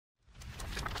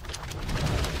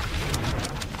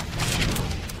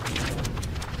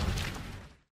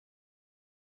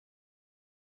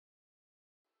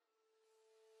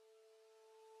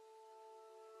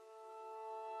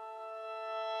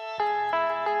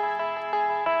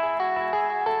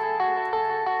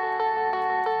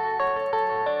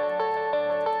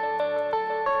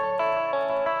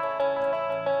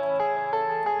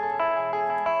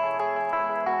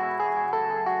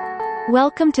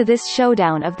Welcome to this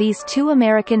showdown of these two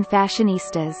American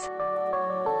fashionistas.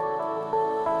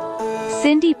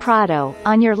 Cindy Prado,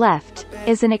 on your left,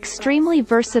 is an extremely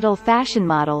versatile fashion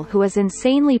model who is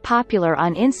insanely popular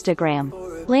on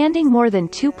Instagram, landing more than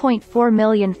 2.4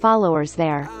 million followers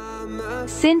there.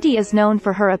 Cindy is known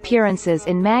for her appearances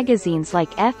in magazines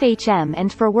like FHM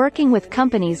and for working with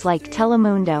companies like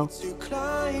Telemundo.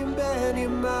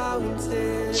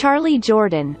 Charly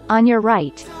Jordan, on your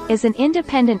right, is an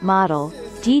independent model,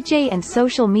 DJ and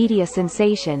social media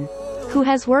sensation, who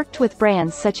has worked with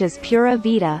brands such as Pura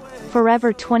Vida,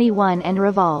 Forever 21 and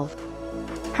Revolve.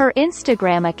 Her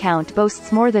Instagram account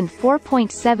boasts more than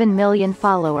 4.7 million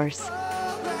followers.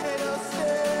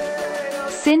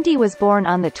 Cindy was born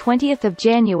on the 20th of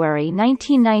January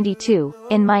 1992,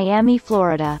 in Miami,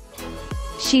 Florida.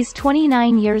 She's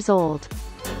 29 years old.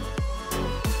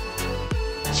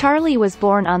 Charly was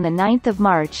born on the 9th of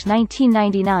March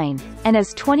 1999, and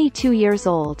is 22 years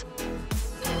old.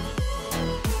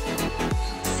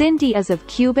 Cindy is of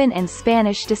Cuban and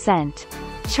Spanish descent.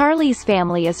 Charly's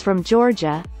family is from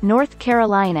Georgia, North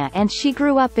Carolina, and she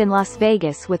grew up in Las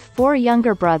Vegas with 4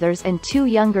 younger brothers and 2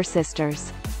 younger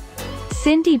sisters.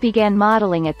 Cindy began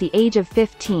modeling at the age of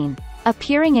 15,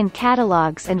 appearing in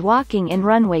catalogs and walking in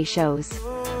runway shows.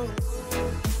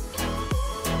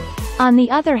 On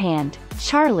the other hand,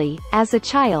 Charly, as a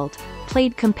child,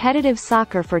 played competitive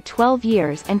soccer for 12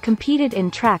 years and competed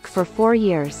in track for 4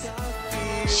 years.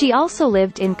 She also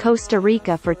lived in Costa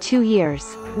Rica for 2 years,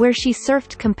 where she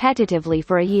surfed competitively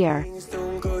for a year.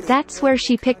 That's where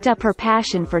she picked up her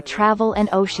passion for travel and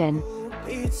ocean.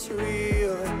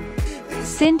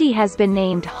 Cindy has been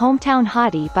named Hometown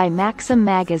Hottie by Maxim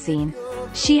magazine.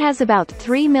 She has about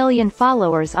 3 million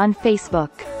followers on Facebook.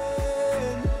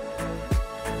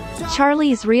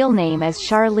 Charly's real name is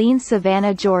Charlene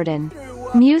Savannah Jordan.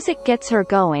 Music gets her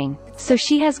going, so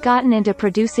she has gotten into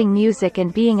producing music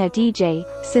and being a DJ,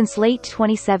 since late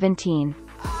 2017.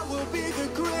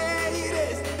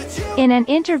 In an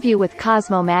interview with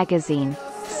Cosmo magazine,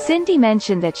 Cindy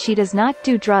mentioned that she does not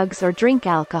do drugs or drink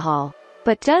alcohol,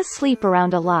 but does sleep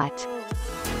around a lot.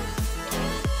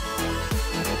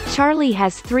 Charly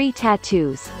has 3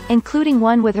 tattoos, including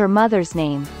one with her mother's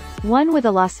name, one with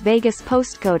a Las Vegas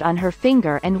postcode on her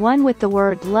finger and one with the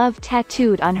word love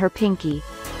tattooed on her pinky.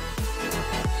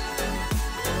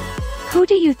 Who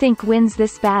do you think wins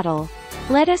this battle?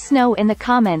 Let us know in the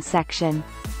comment section.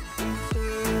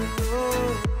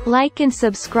 Like and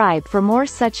subscribe for more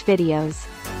such videos.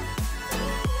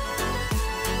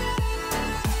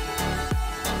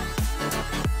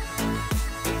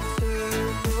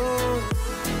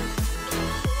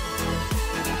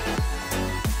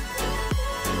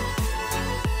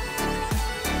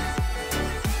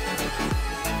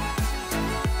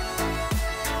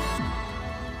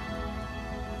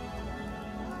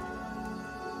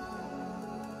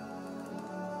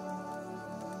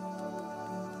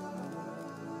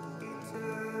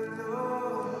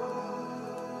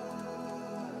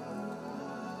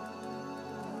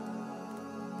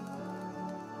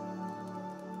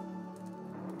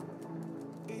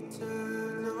 Eternal.